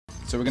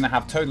So we're going to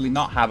have totally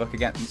not Havok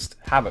against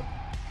Havok.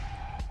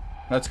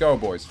 Let's go,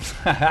 boys.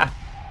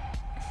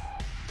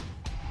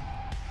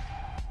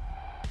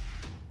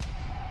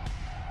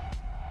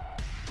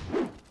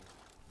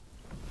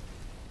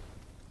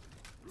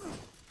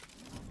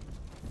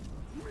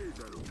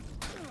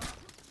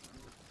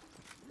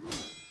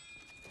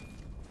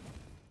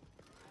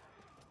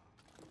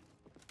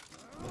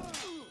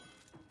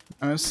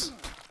 Nice.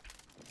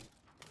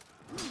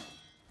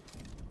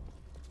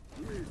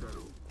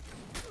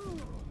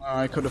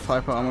 I could have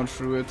hyper armored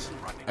through it.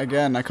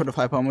 Again, I could have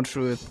hyper armored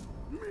through it.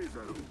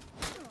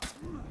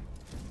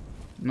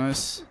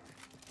 Nice.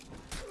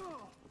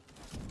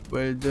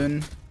 Well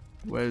done.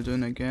 Well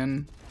done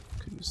again.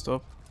 Could you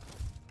stop?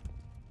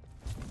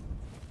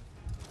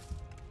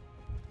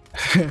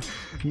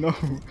 No.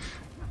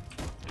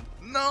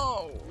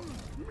 No!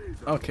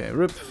 Okay,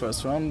 rip,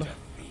 first round.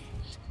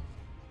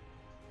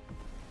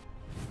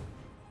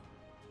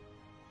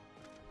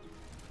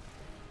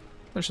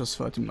 Let's just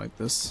fight him like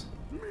this.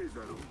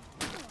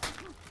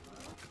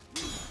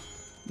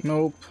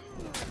 Nope.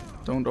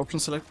 Don't option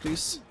select,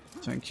 please.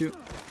 Thank you.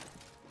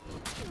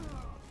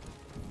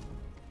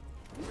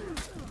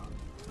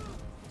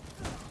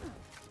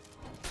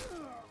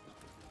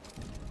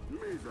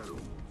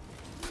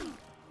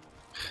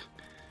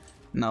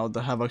 Now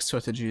the Havok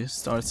strategy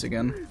starts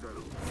again.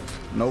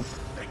 Nope.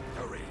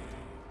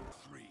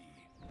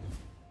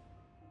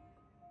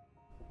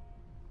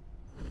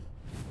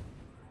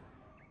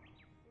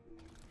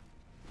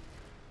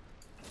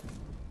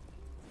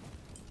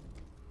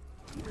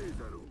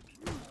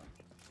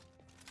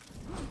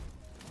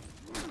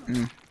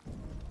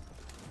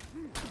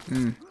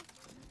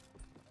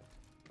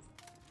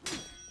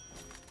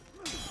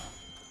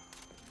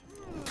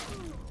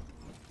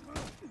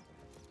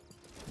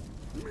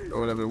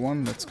 Oh, level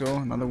 1, let's go,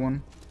 another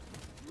one.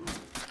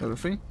 Level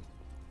 3.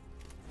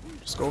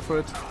 Just go for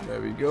it.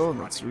 There we go,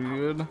 that's really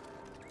good.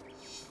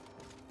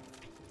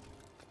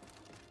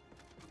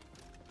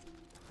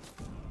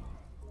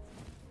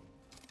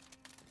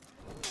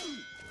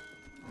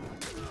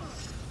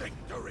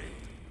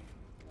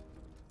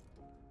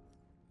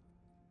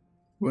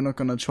 We're not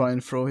gonna try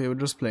and throw here, we're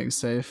just playing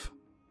safe.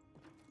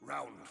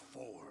 Round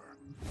 4.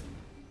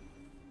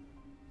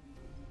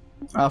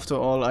 After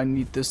all, I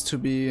need this to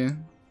be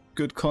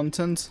good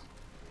content,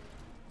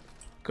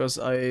 because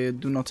I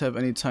do not have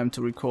any time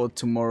to record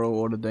tomorrow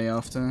or the day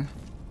after.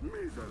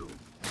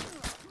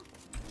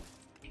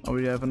 I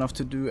already have enough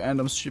to do and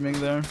I'm streaming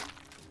there.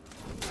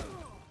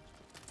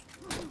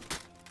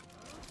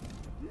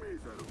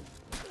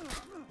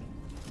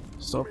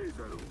 Stop.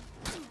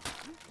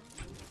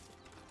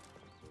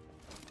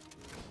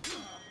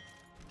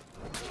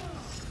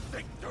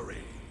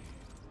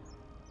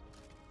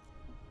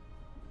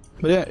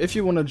 But yeah, if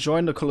you want to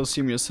join the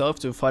Colosseum yourself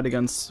to fight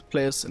against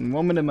players in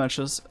 1-minute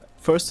matches,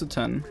 1st to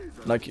 10,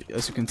 like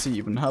as you can see,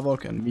 even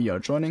Havok and me are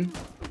joining.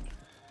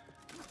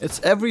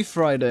 It's every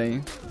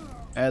Friday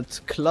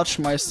at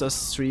Clutchmeisters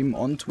stream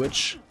on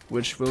Twitch,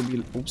 which will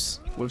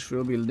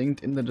be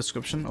linked in the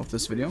description of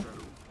this video.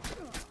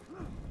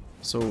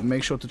 So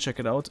make sure to check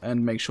it out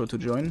and make sure to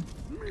join,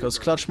 because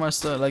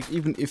Clutchmeister, like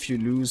even if you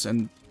lose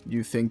and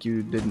you think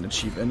you didn't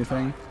achieve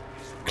anything,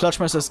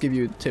 Clutchmeisters give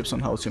you tips on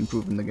how to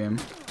improve in the game.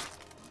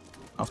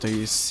 After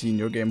he's seen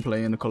your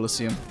gameplay in the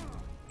Colosseum.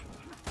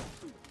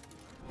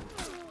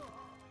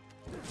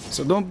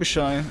 So don't be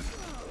shy.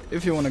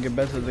 If you want to get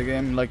better at the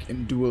game, like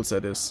in duels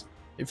that is.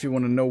 If you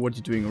want to know what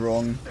you're doing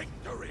wrong,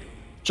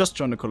 just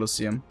join the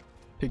Colosseum.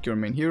 Pick your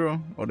main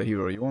hero, or the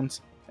hero you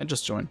want, and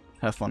just join.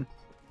 Have fun.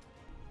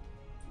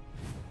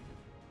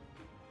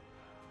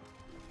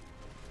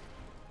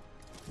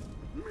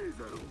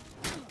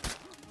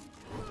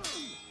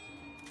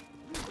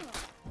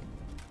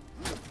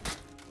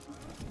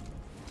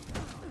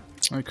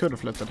 I could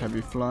have let that heavy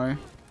fly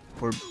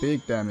for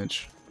big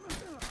damage.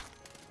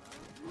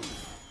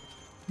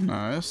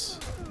 Nice.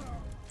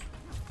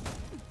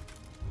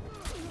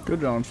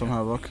 Good round from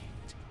Havok.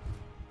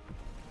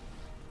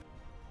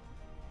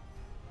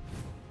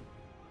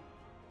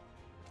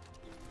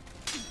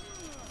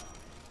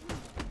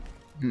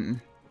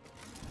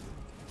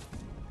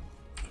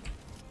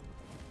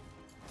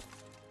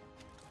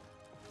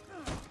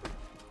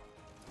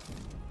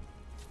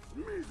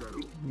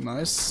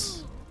 Nice.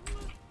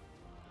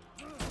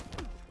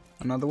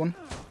 Another one.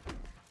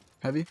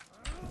 Heavy.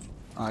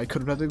 I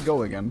could have let it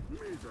go again.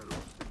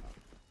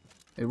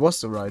 It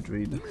was the right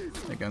read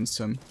against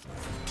him.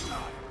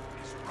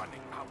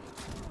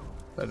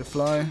 Let it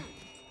fly.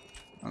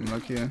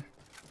 Unlucky.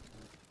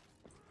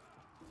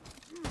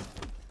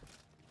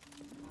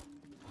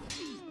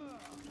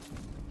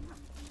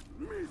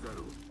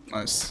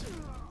 Nice.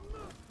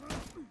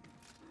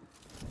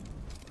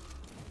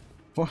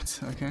 What?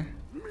 Okay.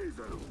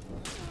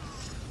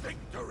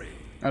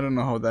 I don't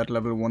know how that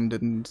level 1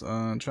 didn't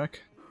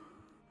track.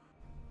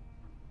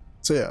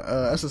 So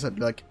yeah, as I said,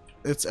 like,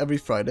 it's every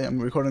Friday. I'm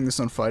recording this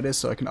on Friday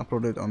so I can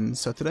upload it on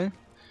Saturday,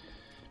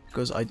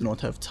 because I do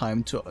not have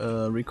time to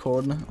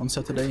record on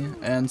Saturday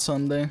and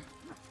Sunday.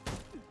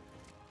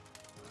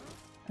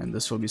 And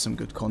this will be some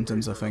good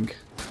content, I think.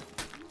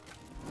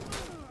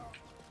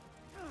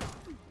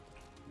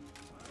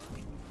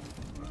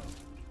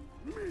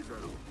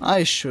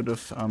 I should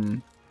have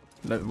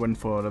went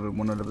for level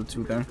 1 or level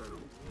 2 there.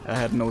 I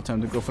had no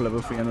time to go for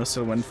level 3 and I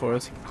still went for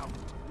it.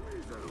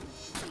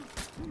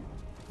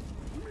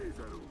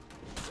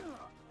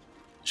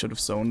 Should have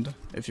zoned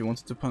if you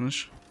wanted to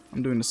punish.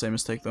 I'm doing the same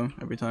mistake though,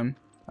 every time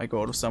I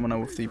go out of stamina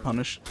with the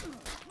punish.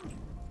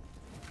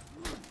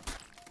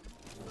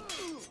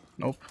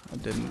 Nope, I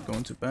didn't go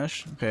into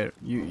bash. Okay,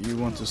 you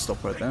want to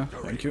stop right there,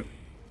 thank you.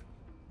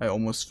 I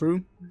almost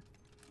threw.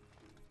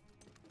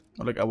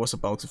 Or like I was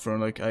about to throw,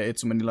 like I ate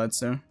so many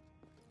lights there.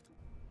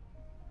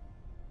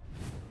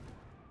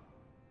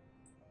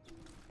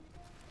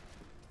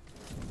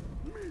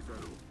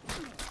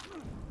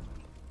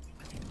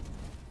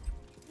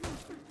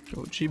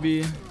 Go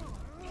GB.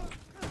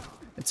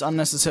 It's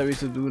unnecessary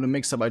to do the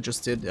mix-up I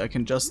just did. I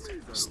can just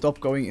stop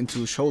going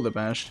into shoulder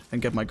bash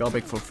and get my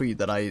garbage for free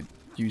that I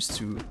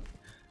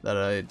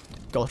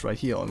got right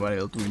here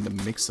while doing the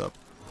mix-up.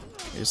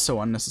 It's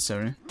so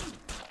unnecessary.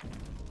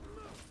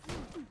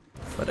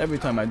 But every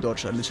time I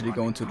dodge, I literally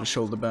go into the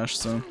shoulder bash,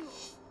 so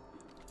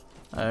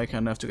I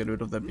kind of have to get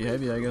rid of that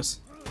behavior, I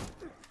guess.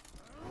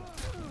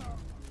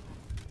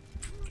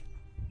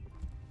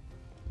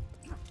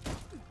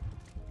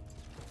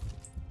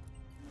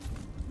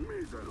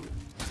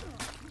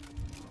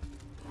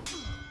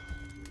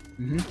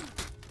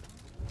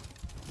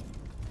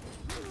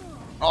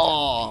 Oh,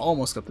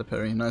 almost got the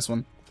parry. Nice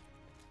one.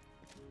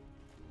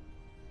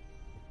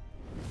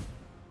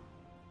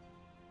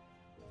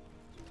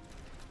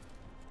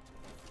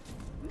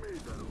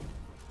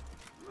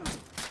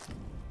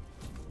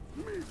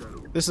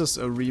 This is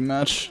a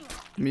rematch.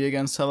 Me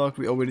against Havok.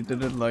 We already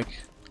did it. Like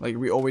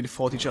we already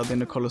fought each other in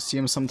the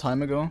Colosseum some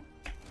time ago.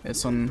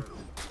 It's on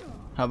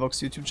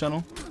Havok's YouTube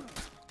channel.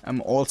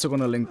 I'm also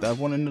gonna link that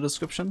one in the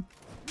description.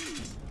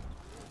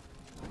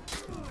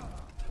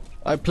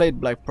 I played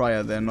Black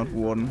Prior there, not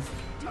Warden.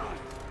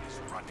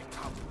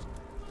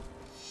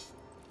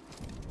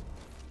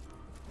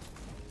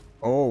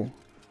 Oh.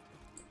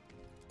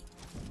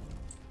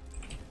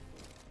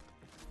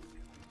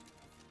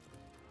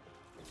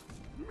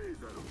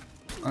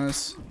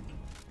 Nice.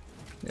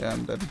 Yeah,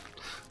 I'm dead.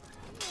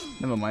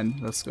 Never mind,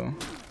 let's go.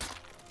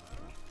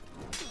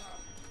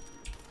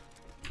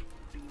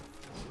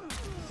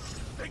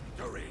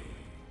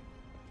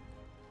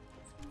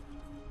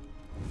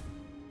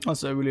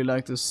 Also, I really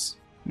like this,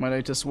 my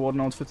latest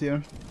Warden outfit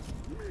here.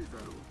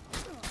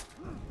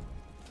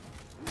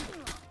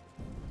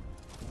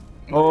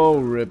 Oh,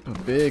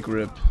 rip. Big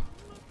rip.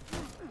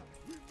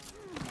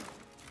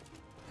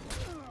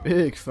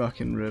 Big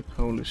fucking rip.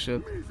 Holy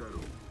shit.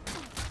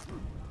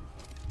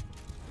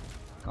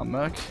 Come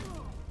back.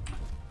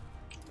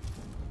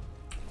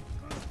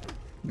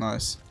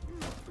 Nice.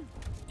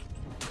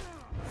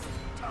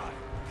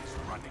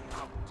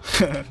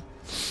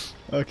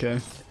 Okay.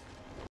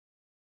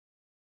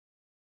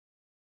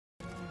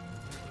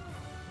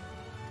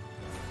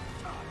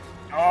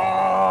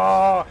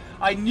 Oh,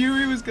 I knew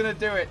he was gonna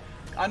do it.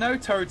 I know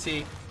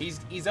Toti.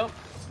 He's up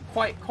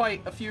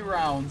quite a few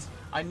rounds.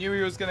 I knew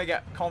he was gonna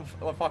get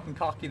fucking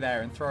cocky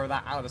there and throw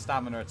that out of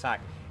stamina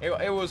attack.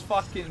 It was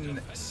fucking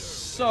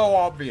so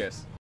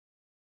obvious.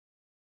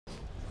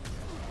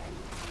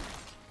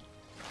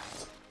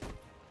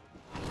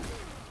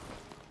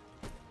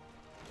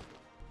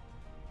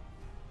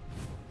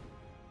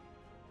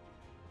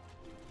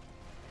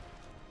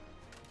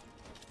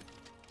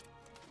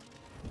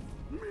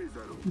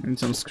 And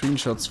some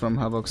screenshots from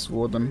Havok's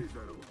Warden.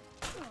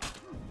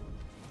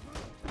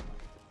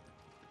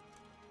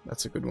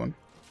 That's a good one.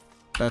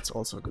 That's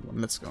also a good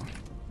one. Let's go.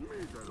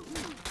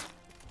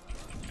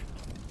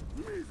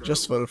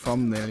 Just for the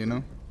thumbnail, you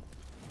know?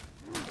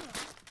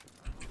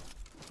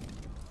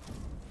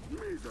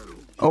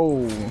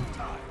 Oh!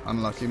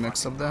 Unlucky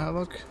mix up there,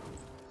 Havok.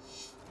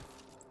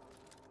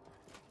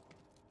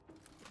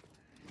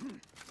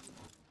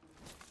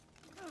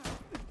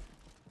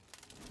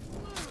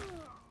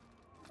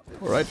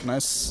 Alright,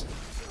 nice.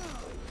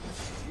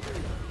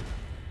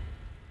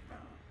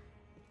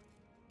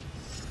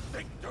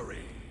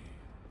 Victory.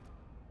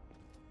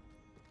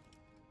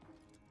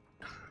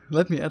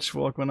 Let me edge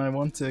walk when I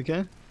want to,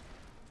 okay?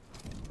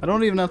 I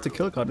don't even have the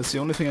kill card, it's the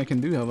only thing I can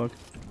do, Havok.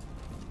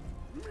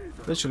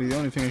 Literally the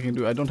only thing I can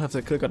do. I don't have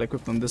the kill card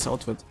equipped on this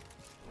outfit.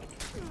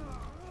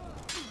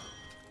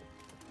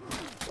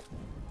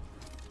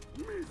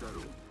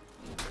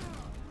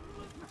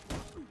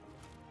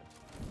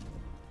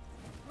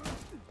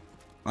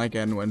 I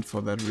again went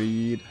for that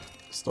read.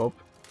 Stop.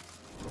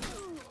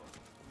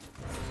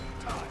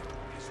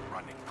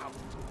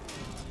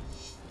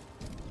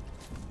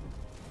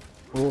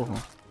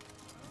 Oh.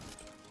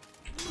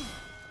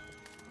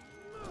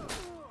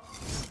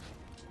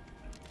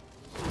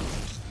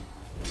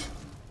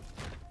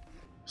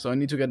 So I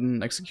need to get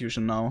an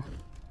execution now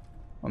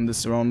on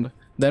this round.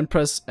 Then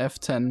press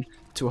F10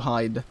 to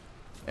hide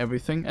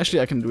everything.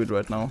 Actually, I can do it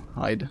right now.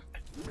 Hide.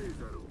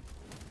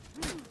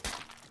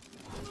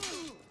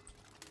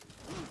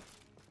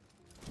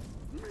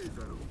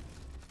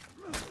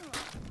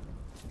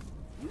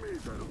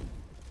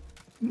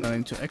 I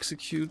need to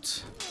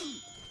execute.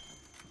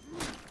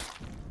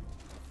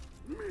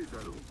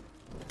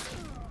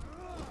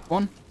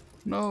 One?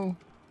 No.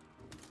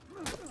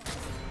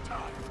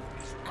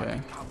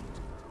 Okay.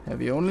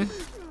 Heavy only?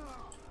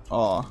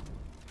 Aw.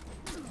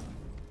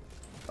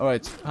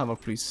 Alright,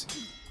 Havok, please.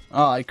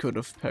 Ah, I could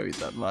have parried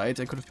that light.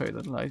 I could have parried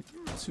that light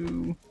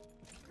too.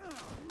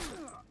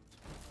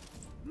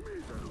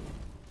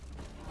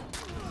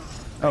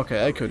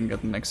 Okay, I couldn't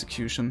get an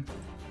execution.